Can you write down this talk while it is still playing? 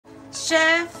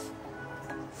chef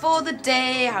for the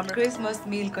day. हाम्रो Christmas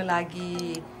meal को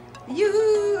लागि.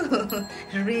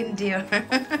 Reindeer.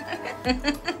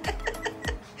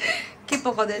 के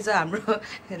पकाउँदैछ हाम्रो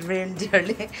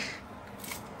reindeerले?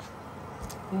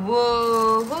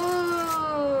 Whoa.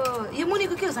 यो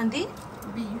मुनिको के हो शान्ति?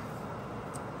 Beef.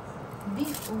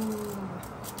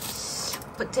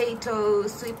 Potato,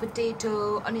 sweet potato,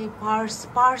 अनि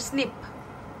parsnip.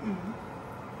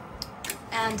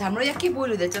 And हाम्रो यहाँ के बोल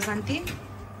हुँदैछ शान्ति?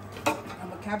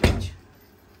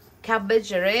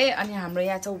 Cabbage रे अनि हाम्रो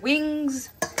यहाँ छ wings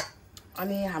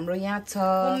अनि हाम्रो यहाँ छ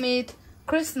homemade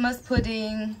Christmas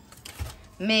pudding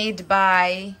made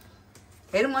by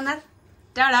हेरौँ मनार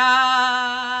टाडा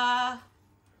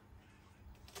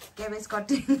cabbage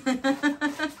cutting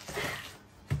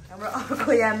हाम्रो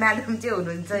अर्को यहाँ म्याडम चाहिँ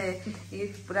हुनुहुन्छ यी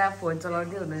पुरा फोन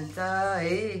चलाउँदै हुनुहुन्छ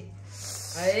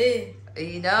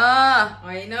हैन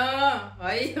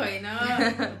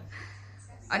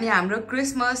अनि हाम्रो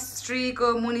क्रिसमस ट्री को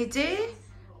मुनि चाहिँ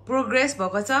प्रोग्रेस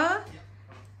भएको छ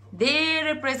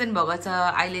धेरै प्रेजेन्ट भएको छ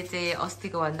अहिले चाहिँ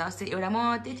अस्तिको भन्दा अस्ति एउटा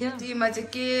मात्रै थियो टीमा चाहिँ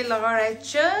के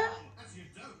लगाइरहेछ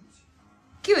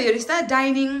के हो यो रिस्ता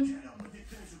डाइनिङ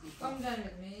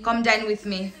कम डाइन with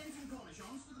me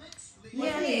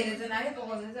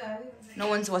No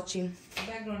one's watching.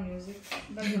 Background music.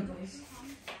 Background voice.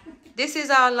 This is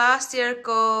our last year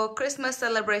ko Christmas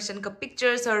celebration ko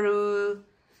pictures haru.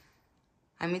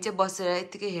 हामी चाहिँ बसेर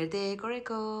यतिकै हेर्दै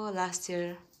गरेको last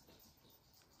year.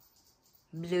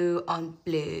 Blue on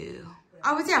blue.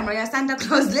 अब चाहिँ हाम्रो यहाँ Santa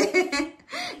Claus ले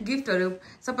गिफ्टहरु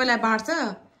सबैलाई बाँड्छ.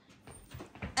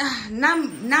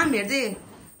 नाम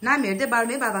हेर्दै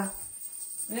बाँड्नु है बाबा.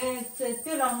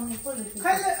 त्यो लाउनु पर्छ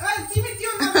तिमी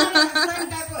त्यो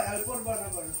सान्ताको हेल्पर बना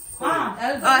गर्नु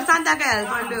सान्ताको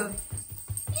हेल्पर लु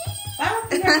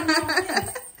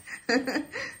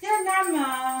त्यो नाम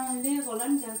लेखेको होला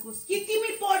नि त्यहाँको कि तिमी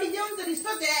पढिदेऊ नि त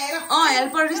रिस्ता त्यहाँ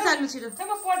हेल्पर रिस्ता लु छिटो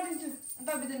म पढिदिन्छु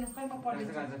तपाईँ दिनु खै म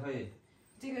पढिदिन्छु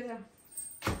ठिकै छ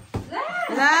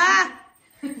ला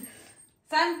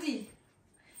शान्ति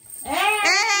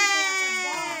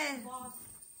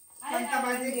सान्ता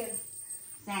बाजे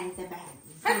शान्ति बाजे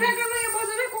है ब्याकग्राउन्डमा यो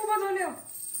बजाउने को बजाउने हो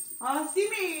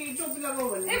तिमी टोपी लगाऊ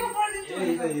भने म पढिदिन्छु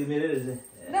यो मेरो रहेछ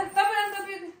ल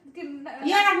तपाईँ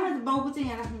यहाँ राख्नु बाउको चाहिँ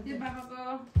यहाँ राख्नु यो बाबाको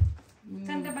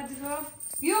शान्ता बाजेको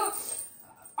यो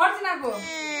अर्चनाको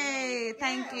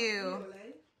थ्याङ्क यू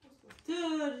त्यो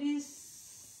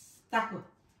रिस्ताको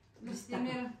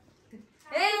मेरो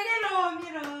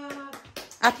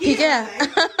अब ठीक है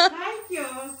थ्याङ्क यू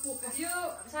यो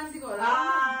शान्तिको होला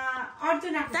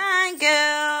अर्चनाको थ्याङ्क यू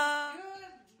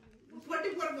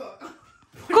 44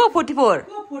 को 44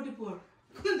 को 44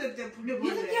 कुन त त्यो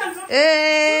 44 ए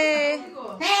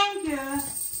थ्याङ्क यू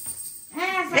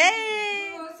ए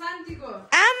शान्तिको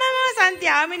आमामा शान्ति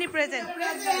हाउ मेनी प्रेजेन्ट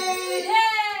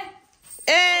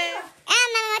ए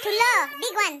आमामा ठुलो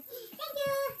big one thank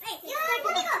you yo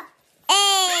कुनीको ए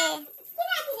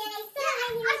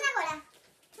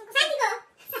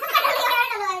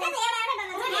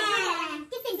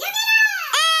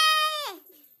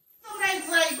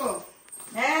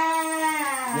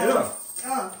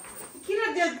किन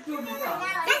आथि धेरै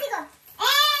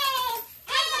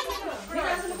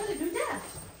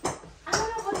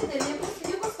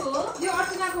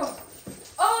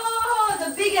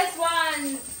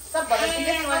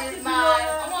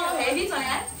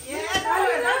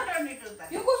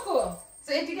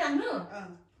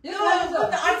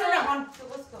अर्चनाको होला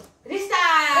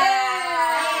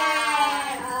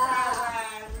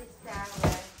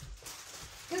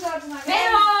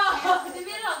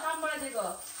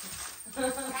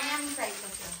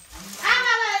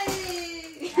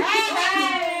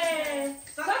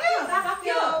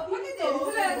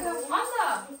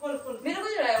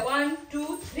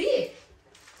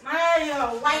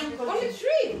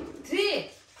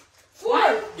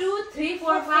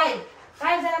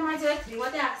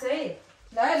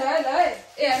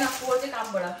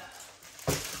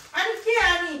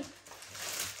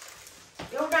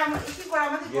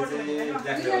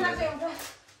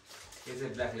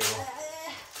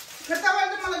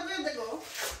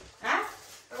शान्तिको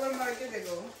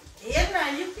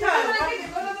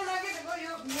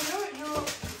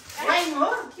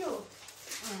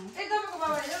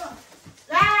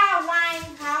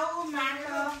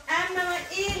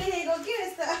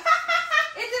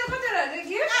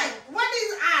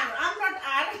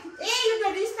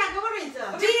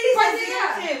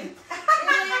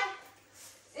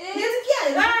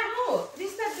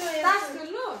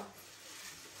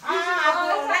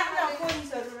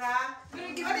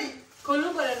खोल्नु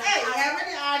पर्यो ल यहाँ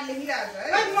पनि आड लेखिरहेको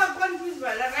है म कन्फ्युज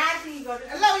भएर राति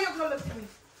गर्छु ल यो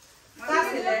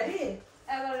ल्यारी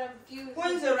Alarm fuse.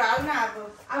 कोइन्सहरु हाल्न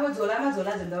अब झोलामा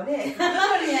झोला झुन्डाउने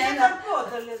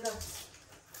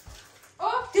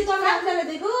Oh, त्यो तपाईँ आफूलाई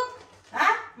दिएको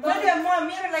मैले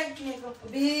मेरो लागि किनेको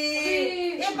बी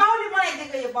ए बाउले मलाई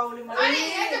दिएको यो बाउले मलाई अनि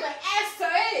यो त S छ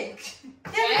है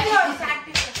त्यो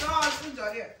 60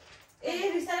 झर्यो ए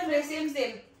रिसा र सेम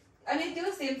सेम अनि त्यो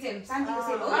सेम सेम शान्तिको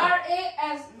सेम हो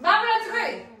RAS बाबुलाई चाहिँ खै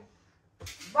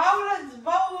बाउलाई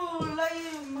बाबुले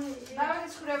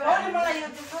स्क्रुड्राइभर बाउले मलाई यो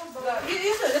दिएको यो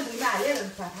यसो भुइँमा हालेर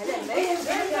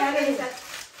हालिहाल्नु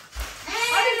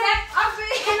अनि अबे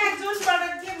किन जुसबाट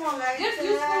के मगाए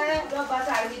डब्बा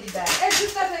चाहिँ आइली दिँदा ए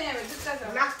जुत्ता छ यहाँ जुत्ता छ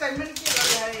लास्ट टाइम पनि के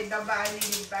गर्यो अरे डब्बा आइली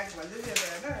प्याक भन्दै थियो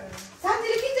हैन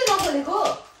साथीले किन चाहिँ नखोलेको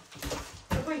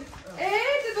ए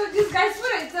त्यो त डिस्गाइज पो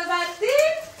रहेछ साथी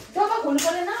डब्बा खोल्नु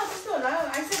पर्दैन कस्तो होला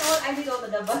आइसेड अल आइली गयो त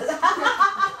डब्बा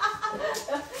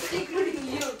इन्क्लुडिङ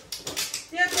यु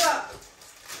त्यो त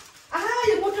आहा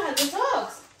यो मोटो खालको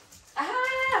सक्स आहा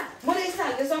मैले यस्तो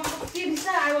खालको सक्स के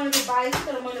दिसा आई वान्ट टु बाइ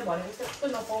तर मैले भनेको जस्तो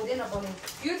नपाउँदै नपाउने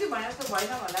यो चाहिँ भने जस्तो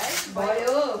भएन होला है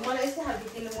भयो मलाई यस्तो खालको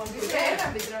किन्नु मन थियो हेर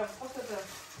भित्र कस्तो छ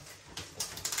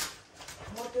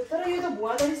मोटो तर यो त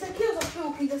भुवा त दिसा के हो सबै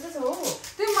उकिन्छ जस्तो छ हो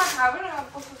त्यो म थाहा भएन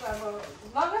कस्तो छ अब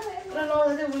लगा न तर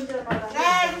लाउँदा चाहिँ विन्टरमा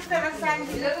रुस्टर सानी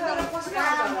भित्र त तर कस्तो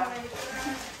आउँछ होला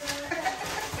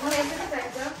मलाई यस्तो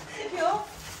चाहिन्छ के हो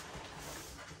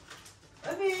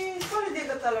अनि कसले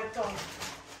दिएको तलाई टङ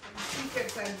टिकट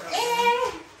साइन ए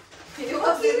यो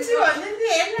किन्छु भन्दै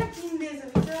थियो हेर्न किन्दैछ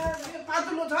बिचारा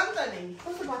पातलो छ नि त नि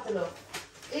कस्तो पातलो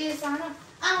ए सानो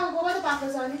गोबर त पातलो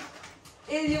छ नि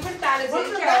ए यो पनि टाले छ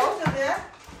क्या हो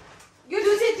यो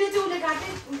जो चाहिँ त्यो चाहिँ उसले काटे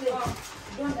उसले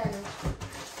डोन्ट डाइनो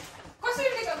कसरी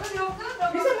लिएको पनि लोक न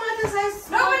त्यसै मलाई त साइज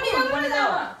रबनी गर्नु न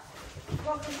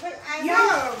यो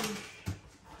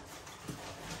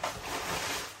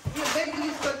बेबी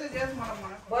लिस्ट गर्दै जस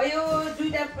मलाई भयो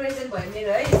दुईटा प्रेजेन्ट भयो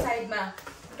मेरो है साइडमा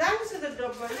राम्रो छ त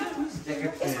डब्बा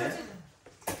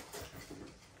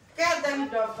क्या दामी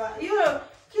डब्बा यो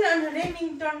किन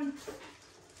रेमिङटन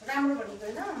राम्रो भनेको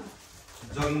होइन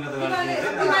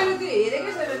तिमीले त्यो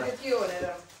हेरेकै छैन त्यो के हो भनेर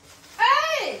ए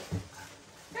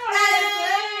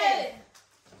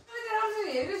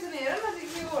हेरेकै छैन हेर न त्यो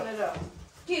के हो भनेर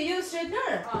के यो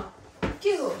स्ट्रेटनर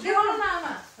के हो देखाउनु न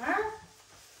आमा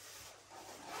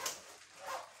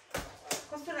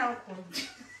कस्तो राम्रो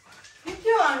यो के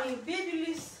हो अनि बेबी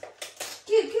लिस्ट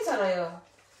के छ र यो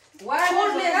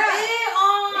वायरलेस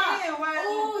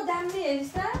ओ दामी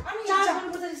हेरिस् त अनि चार्ज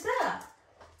गर्नुपर्छ हेरिस् त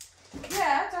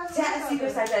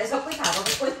सिक्रेट साइड सबै थाहा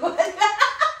भएको कोही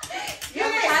यो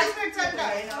सिक्रेट छ नि त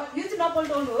हैन यो चाहिँ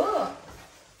नपल्टाउनु हो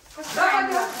कस्तो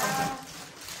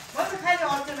म त खालि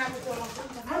अर्चनाको चलाउँछु नि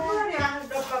त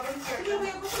डब्बा पनि छ यो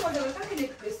कस्तो मजाको कति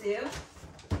नेकलेस थियो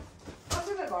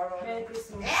कसरी त घर हो मेरी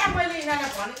क्रिसमस ए मैले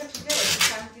यिनीहरूलाई भनेको ठिकै हो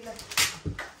शान्तिलाई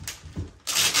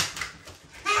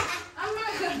आमा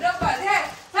डब्बा दे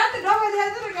साथी डब्बा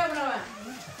दिएछ र क्यामेरामा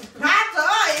थाहा छ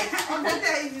अन्त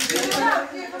चाहिँ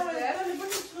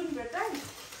सुन भेट्टा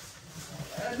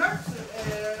नट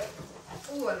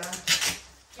ऊ होला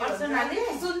अर्चनाले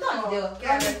सुन त अनि त्यो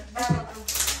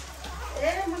ए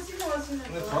मसिनो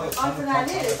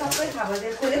अर्चनाले सबै थाहा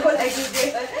भयो खोलेको लागि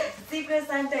secret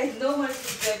सान्टा is no more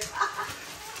secret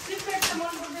secret त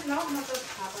मन पर्दैन न म त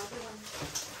थाहा पाएको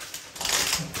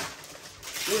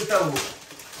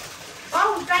बाउ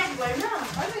टाइट भएन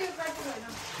होइन यो काट्नु भएन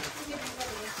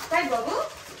टाइट भएको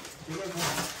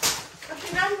कति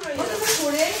राम्रो म त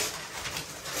छोडे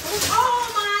Oh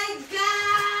my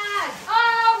god!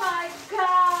 Oh my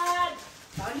god!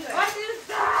 What is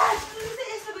that?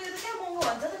 यस्तो भयो त क्या महँगो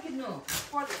भन्छ त किन्नु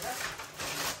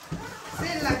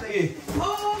सेल लाग्छ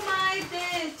Oh my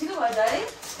days! ठिकै भयो त है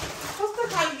कस्तो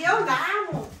खालको हौ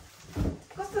लामो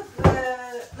कस्तो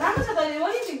राम्रो छ त यो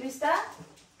नि इङ्ग्लिस त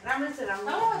राम्रो छ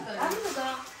राम्रो राम्रो छ त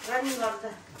रनिङ गर्दा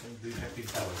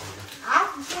हाफ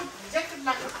सुट ज्याकेट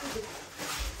लगाएको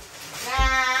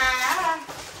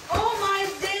Oh my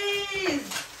days!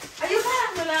 यो कहाँ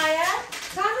राख्नु लाया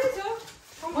साह्रै छ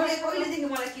मैले कहिलेदेखि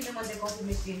मलाई किन्नु मन थियो कफी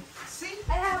मेसिन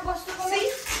आया कस्तो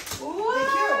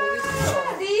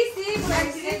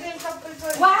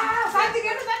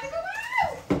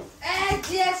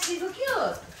के हो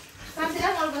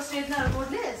साथीलाई अल्को स्ट्रेटनर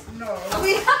कोडलेस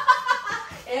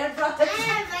हेयर ड्रप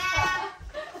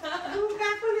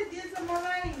काकोले दिएछ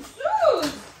मलाई सुज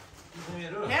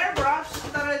हेयर ब्रश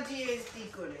तर जीएसटी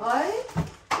को है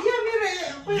यो मेरो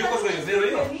यो कसको हो मेरो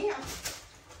यो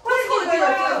कसको हो त्यो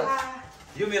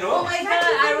यो मेरो Oh my god,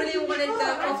 I really wanted the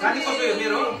सानी कसको यो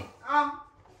मेरो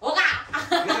होगा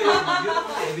यो त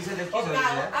हेभी छ के छ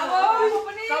अब म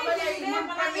पनि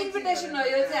मलाई इन्भिटेसन हो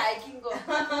यो चाहिँ हाइकिङको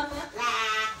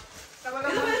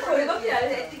खोलेको थियो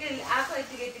यतिकै आएको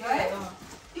यतिकै यतिकै है?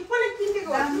 यो कसले किनेको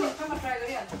हो? दाममा ट्राई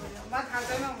गरिहाल्नु पर्यो म थाहा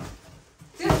छैन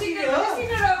त्यो सिक्रेट हो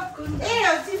सिक्रेट हो ए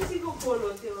चिप्सीको खोल हो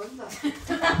त्यो हो नि त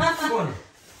कुन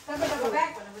तपाईँको ब्याग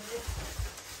भनेपछि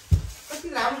कति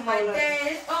लामो my Maula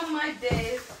days, oh my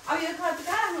days. अब यो खर्च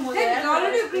कहाँ राख्नु म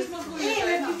अलरेडी क्रिसमसको ए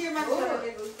किनेमा छ त्यो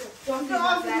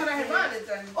अफिसमा राखेको अहिले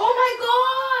चाहिँ Oh my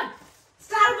god!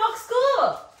 Starbucks को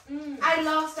I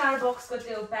love Starbucks को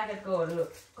त्यो प्याकेटकोहरु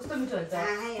कस्तो मिठो हुन्छ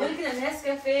मैले किन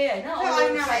नेस्क्याफे हैन अरू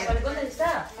साइडबाट गल्दै छ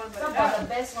सबभन्दा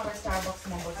बेस्ट मलाई Starbucks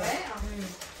मन पर्छ है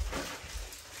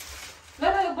ल ल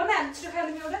बनाइहाल्नु छिटो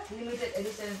खाइदिनु एउटा limited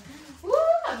Edison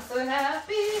I'm so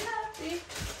happy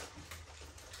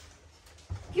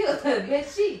के हो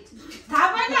बेडसिट थाहा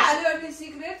पाएन हाल्यो अनि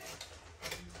सिक्रेट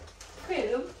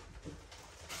हेरौँ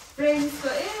फ्रेन्ड्सको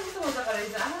ए कस्तो मजाको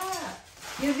रहेछ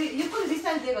यो को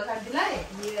रिसाल दिएको शान्तिलाई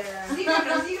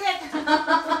सिक्रेट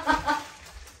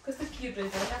कस्तो क्युट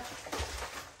रहेछ होला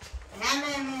ह्याम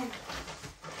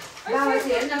बाबा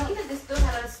चाहिँ हेर्न किन त्यस्तो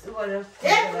साह्रो गरेर ए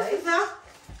कस्तो छ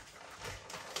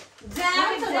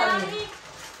जामी जामी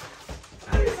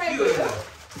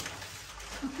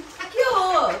के हो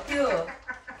त्यो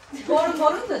बरु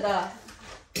बरु नि त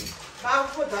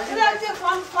बाबुको धनी त्यो त्यो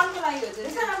फनको लागि हो त्यो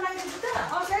यसो राम्रो लाग्छ त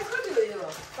साइज कति हो यो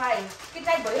पाइ के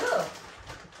टाइप भयो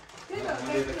त्यही त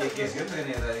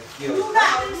लुगा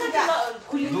हो लुगा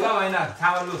खुलिन्छ होइन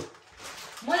छावा लु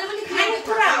मैले पनि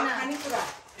खानेकुरा हो खानेकुरा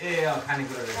ए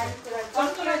खानेकुरा रहेछ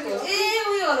फनको लागि हो ए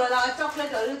उयोहरू होला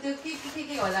चक्लेटहरू त्यो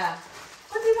के होला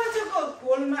कति मजाको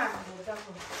खोलमा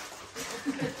हुँदाको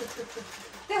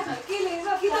त्यहाँ के लेख्छ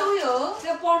कि त उयो हो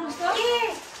त्यो पढ्नुस् त ए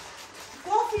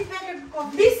कफी प्याकेट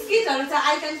कफी बिस्किटहरू छ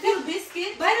आई क्यान फिल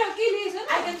बिस्किट बाहिर के लेख्छ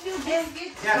आई क्यान फिल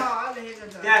बिस्किट लेखेको छ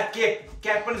त्यहाँ केक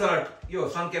क्याप पनि छ यो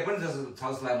सन क्याप पनि छ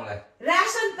जस्तो लाग्यो मलाई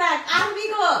रासन प्याक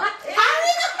आर्मीको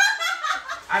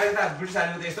अहिले त ब्रिटिस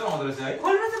आर्मीको त यस्तो आउँदो रहेछ है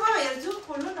खोल्नु त बाबा हेर्छु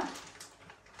खोल्नु न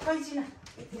कैचिना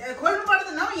खोल्नु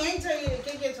पर्दैन हौ यहीँ छ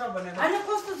के छ भनेर होइन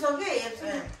कस्तो छ के हेर्छु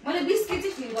मैले बिस्किट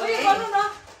चाहिँ फिल उयो गरेँ गर्नु न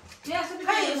यहाँ सुनि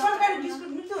खै सरकारी बिस्कुट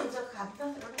मिठो हुन्छ खानु त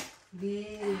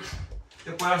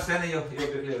त्यो पहिला सानो यो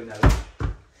बेग्लै हो नि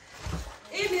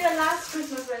ए मेरो लास्ट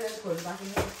क्रिसमस प्रेजेन्ट खोल्नु बाँकी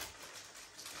छ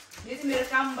यो चाहिँ मेरो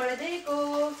कामबाट दिएको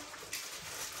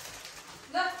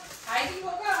ल हाइकिङ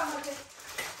गएको आमा चाहिँ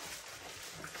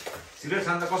सिगरेट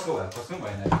खान त कसको भयो कसको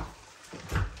भएन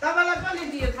तपाईँलाई कसले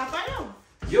दियो थाहा पायो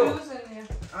यो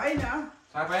होइन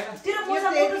थाहा पाएन तेरो पैसा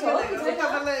फोटो छ हो कि छैन?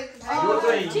 तपाईँलाई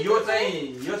यो चाहिँ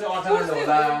अचानक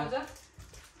होला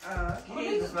के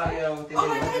जस्तो लाग्यो अब अगाडि पनि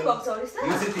त्यसले भएको छ अरे यो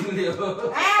चाहिँ तिमीले हो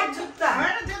जुत्ता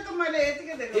होइन त्यो त मैले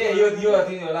यतिकै देखेको ए यो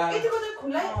तिमी होला यतिको त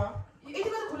खुल्लै यतिको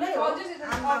त खुल्लै हो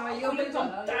यो पनि छ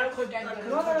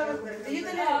यो त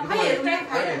खै हेर्नु न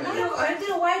अनि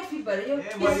तेरो वाइट फिट भएर यो ए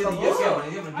मैले यो के भने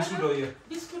यो बिस्कुट हो यो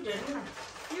बिस्कुट हेर्नु न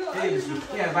ए बिस्कुट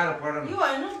के बाहिर पढ न यो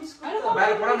होइन बिस्कुट त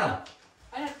बाहिर पढ न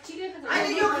हैन ठिकै छ होइन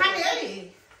यो खाने है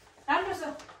राम्रो छ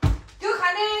त्यो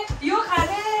खाने यो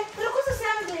खाने तर कस्तो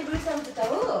सानो देखेको रहेछ त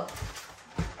हो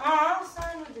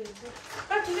सानो देख्छ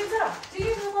तर ठिकै छ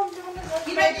ठिकै छ कम से कम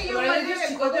किनकि यो मैले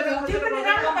त्यो पनि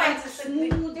राम्रो पाएछ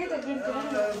स्मुथै त ग्रिप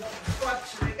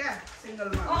स्कॉचले क्या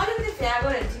सिंगलमा अलिकति फ्या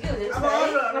गरेर ठिकै हुँदैछ अब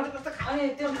अरूहरू त खा अनि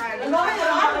त्यो लगाएर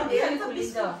अरू धेरै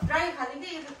खुलिन्छ ड्राई खाने के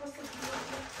यो कस्तो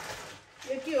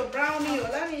यो के हो ब्राउनी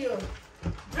होला नि यो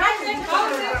ड्राई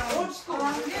ओट्सको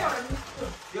हुन्छ के एउटा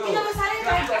यो किनभने साह्रै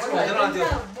टाइट भएको हुँदैन त्यो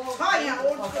छ यहाँ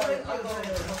ओट्सको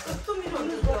कस्तो मिठो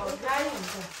हुन्छ त्यो ड्राई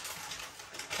हुन्छ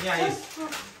यहाँ आइस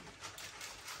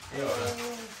ए होला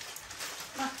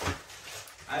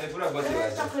अहिले पुरा बसिरहेको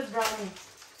छ चक्लेट ब्राउनी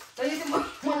तर यो चाहिँ म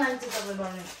लान्छु चक्लेट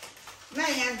ब्राउनी न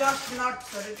यहाँ जस्ट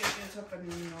नट्सहरू के छ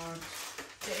पनि नट्स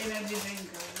त्यो एनर्जी ड्रिङ्क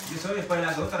यो सबै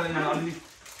पहिलाको हो तर यहाँ अलिअलि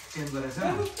चेन्ज गरेछ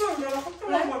कस्तो हुन्छ होला कस्तो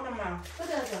मोटोमा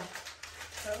कति आउँछ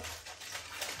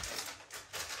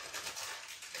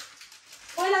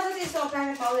पहिला चाहिँ यस्तो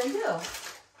प्याकेट पाउँदैन थियो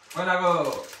पहिलाको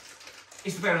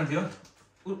यस्तो प्याटर्न थियो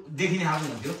देखिने खालको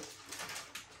हुन्थ्यो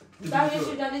दामी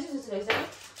सुटाउने चाहिँ जस्तो रहेछ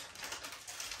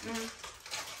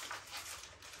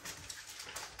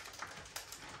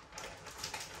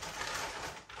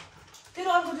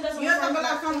तेरो अर्को जुत्ता यो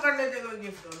तपाईँलाई शङ्करले दिएको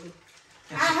गिफ्ट हो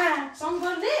आहा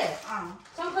शङ्करले अँ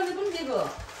शङ्करले पनि दिएको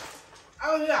अब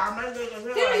यो हाम्रो दिएको छ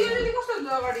तेरो यो चाहिँ कस्तो हुन्छ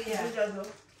अगाडि यहाँ दुईटा छ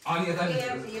अनि यता नि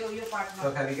यो पार्टमा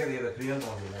सरकारी क्या यो त फ्री हो नि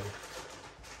पाउँदैन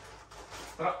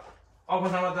तर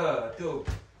अबसम्म त त्यो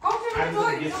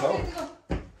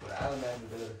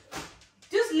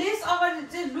त्यो लेस अगाडि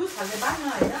चाहिँ लुज खालको बाँध्न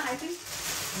होइन आई थिङ्क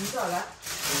हुन्छ होला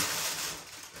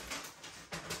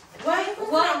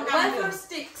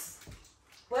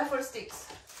वेफर स्टिक्स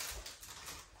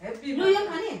हेप्पी लु यो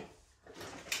खाने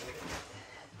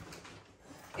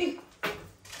ए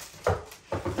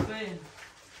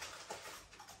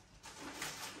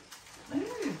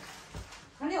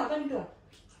खाने हो त मिठो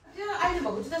त्यो अहिले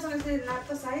भएको जुत्तासँग चाहिँ नाप्छ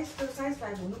साइज त्यो साइज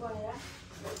फाइभ हुनु पर्यो यार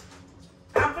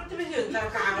कति बेसी हुन्छ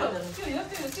आगोहरू त्यो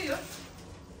यो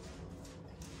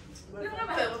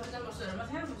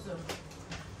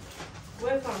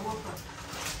वेफर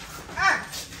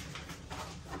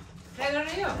ट्राई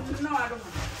गर्ने यो No, I don't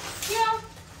want. के हो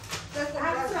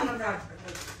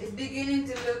It's beginning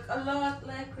to look a lot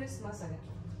like Christmas again.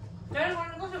 Try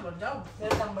गर्नु कसो भन्छ हौ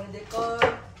Welcome to the decor.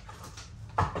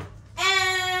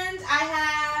 And I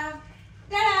have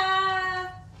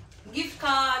ta-da! Gift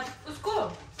card. उसको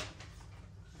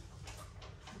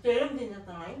धेरै पनि दिन्छ त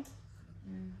है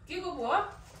के को भयो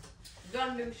जन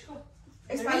बेबीको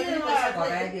यसपालि पनि पैसा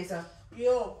घटाइदिएछ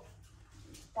यो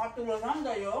पतलो छ नि त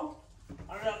यो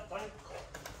अलिक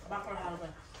बाक्लो खालको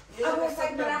अब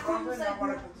साइडमा राखौँ, साइडमा।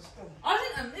 अनि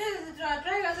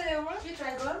ट्राई गर्दा यो के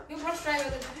ट्राई गर यो फर्स्ट ट्राई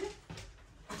गर्दा दिदी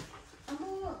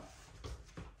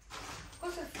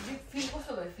कस्तो फिल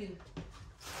कस्तो भयो feel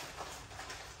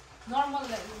normal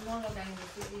language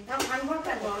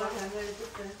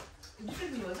different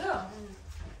feel हो त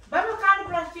बाबा कालो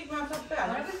प्लास्टिकमा सबै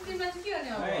हाल्नु भनेपछि तिमीलाई चाहिँ के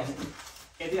गर्ने अब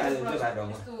यति हाल्यो हुन्छ भाइ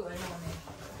यस्तो होइन भने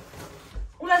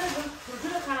उनीहरू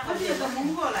ठुल्ठुलो खाना कति त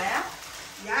महँगो होला या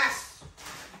यस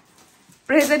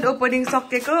प्रेजेन्ट ओपनिङ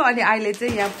सकेको अनि अहिले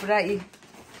चाहिँ यहाँ पुरा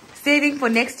सेभिङ फर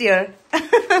नेक्स्ट इयर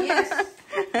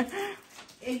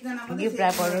एकजना गिफ्ट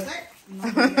ऱ्यापहरू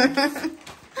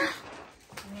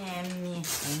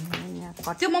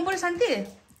त्यो मन पर्यो शान्ति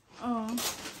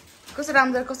कस्तो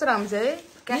राम्रो छ है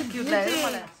क्या क्युट लाग्यो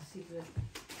मलाई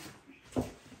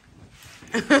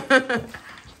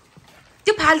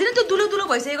त्यो फाल्दिन त्यो दुलो दुलो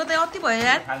भइसकेको त अति भयो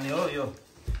यार खाल्ने हो यो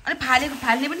अनि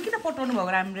फाल्ने पनि किन पटाउनु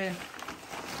भएको राम्रै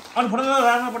अनि फोटो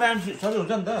राम्रो पठायो भने सजिलो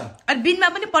हुन्छ नि त अनि बिनमा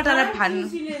पनि पटाएर फाल्नु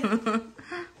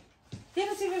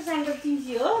तेरो सिक्रेट स्यान्डल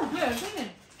तिमी हो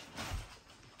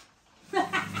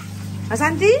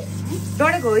शान्ति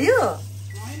डढेको हो यो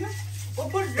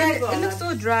over dry It looks so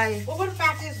dry. Over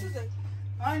package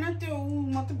होइन त्यो ऊ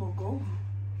मात्रै भएको हो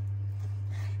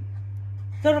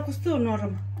तर कस्तो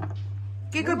नरम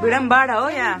के को भिडम्बाडा हो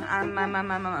यहाँ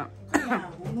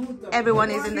Everyone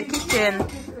is in the kitchen.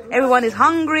 Everyone is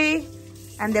hungry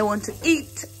and they want to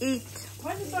eat.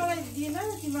 मैले तँलाई दिएन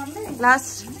तिमीलाई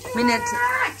Last minute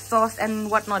sauce and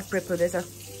whatnot prep हुँदैछ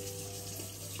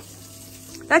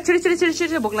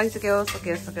छिटो भोक लागिसक्यो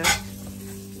सक्यो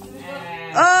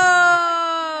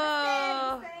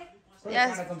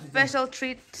Yes, special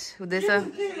treat हुँदैछ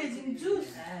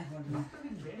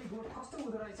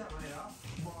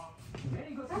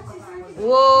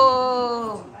वो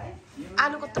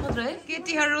आलु कस्तो मात्र है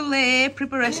केटीहरूले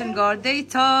प्रिपरेसन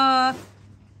गर्दैछ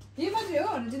यही मात्रै हो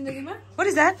जिन्दगीमा What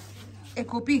is that? ए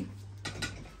कोपी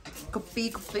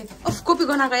अफ कोपी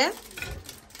गनाएको यार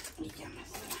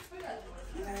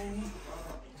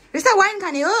रिस्ता वाइन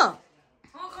खाने हो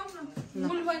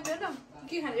मूल वाइन छैन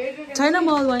के खाने छैन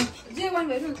मल वाइन जे वाइन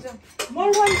भयो नि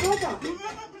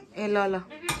ए ल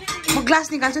म ग्लास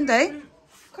निकाल्छु नि त है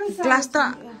ग्लास त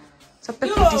सबै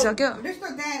फुटिसक्यो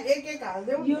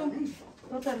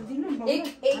एक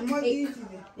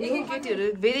केटीहरू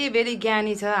भेरी भेरी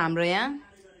ज्ञानी छ हाम्रो यहाँ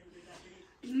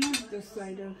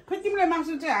खै तिमीलाई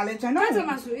मासु चाहिँ हालेको छैन कहाँ छ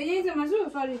मासु यही छ मासु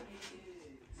सरी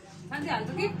मान्छे हाल्छ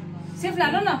कि सेफ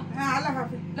लानु न हाल ल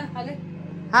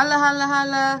हाले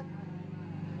हाल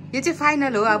यो चाहिँ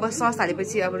फाइनल हो अब सस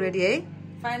हालेपछि अब रेडी है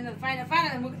फाइनल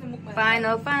मुखमा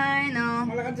फाइनल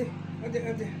मलाई अझै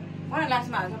मलाई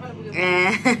लास्टमा हाल्छ पहिला बुझ्यो ए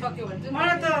सक्यो भने चाहिँ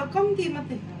मलाई त कम्ती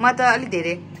मात्रै म त अलिक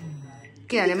धेरै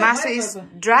किनभने मासु इज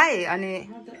ड्राई अनि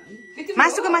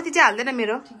मासुको माथि चाहिँ हाल्दैन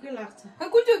मेरो ठिकै लाग्छ खै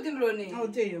कुन चाहिँ हो तिम्रो नि हो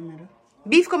त्यही हो मेरो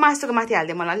बिफको मासुको माथि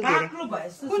हाल्दै मलाई अलिक धेरै बाक्लो भयो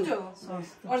जस्तो कुन चाहिँ हो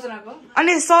अर्चनाको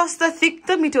अनि सस त थिक त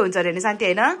मिठो हुन्छ अरे नि शान्ति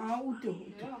होइन उठ्यो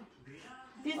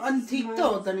अनि ठिक त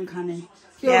हो त नि खाने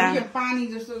त्यो Yeah. के पानी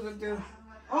जस्तो त्यो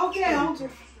ओके आउँछ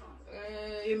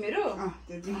यो मेरो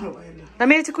त्यो तिम्रो भयो ल र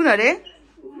मेरो चाहिँ कुन अरे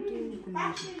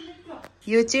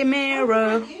यो चाहिँ मेरो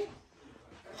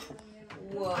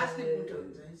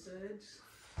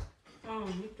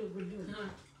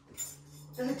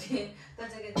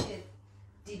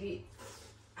टिभी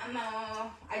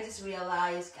I just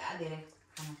realized धेरै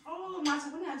माछा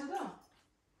पनि हाल्छ त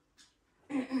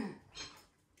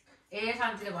ए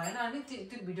शान्तिले भएन अनि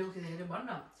त्यो भिडियो खिचेर भन्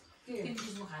न 3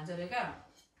 किसिमको खान्छ अरे क्या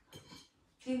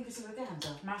 3 किसिमको चाहिँ खान्छ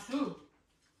मासु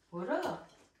हो र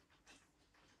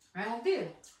शान्ति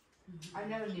I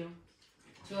never knew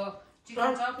So,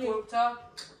 chicken chop, pork chop,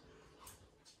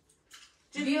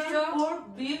 beef chop, pork,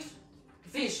 beef,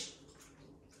 fish.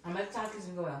 हामीलाई 4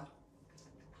 किसिमको भयो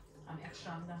I'm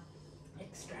extra on that.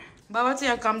 बाबा चाहिँ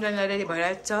यहाँ काम जाने रेडी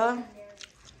भइरहेको छ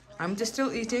हामी चाहिँ स्टिल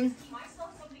इटिङ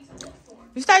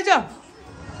यस्तो आइज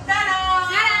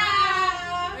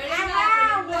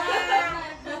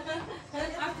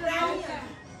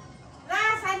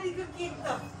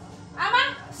आमा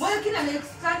म किनभने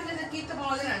साथीले त केक त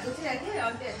बनाउँदैन भनेर सोचिरहेको थिएँ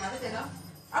अनि त्यो थाहा थिएन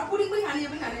अब पुडिङ पनि खाने यो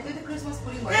पनि खाने त्यो त क्रिसमस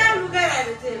पुडिङ भयो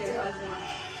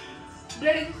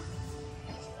ब्रेडिङ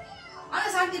अनि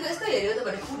साथीले यस्तो हेऱ्यो त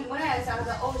भने पुडिङ बनाइहाल्छ अब त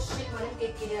ओ सिट मैले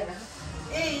केक किनेर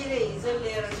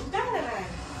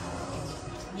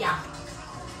या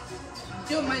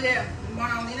त्यो मैले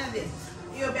बनाउँदिनँ नि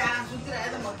यो बिहान सुतिरहेको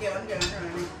त म के भन्छु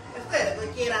भने यस्तो हेरेको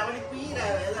केरा पनि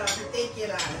पिइरहेको त्यही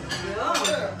केरा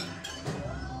हालेर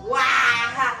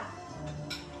Wow!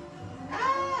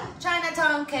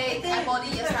 Chinatown cake. I bought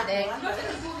it yesterday.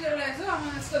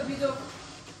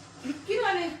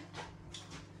 किनभने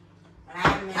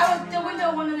अब त्यो window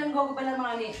one of them go better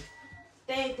money.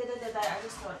 I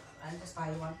just thought I'll just buy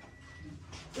one.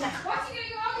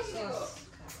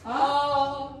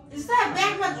 Oh, is that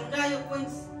ब्यागमा झुन्डायो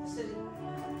coins यसरी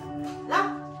ल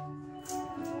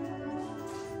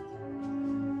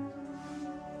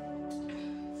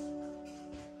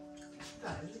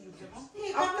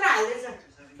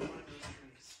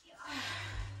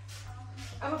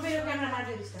अब मेरो क्यामेरा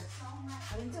मार्दै दिस् त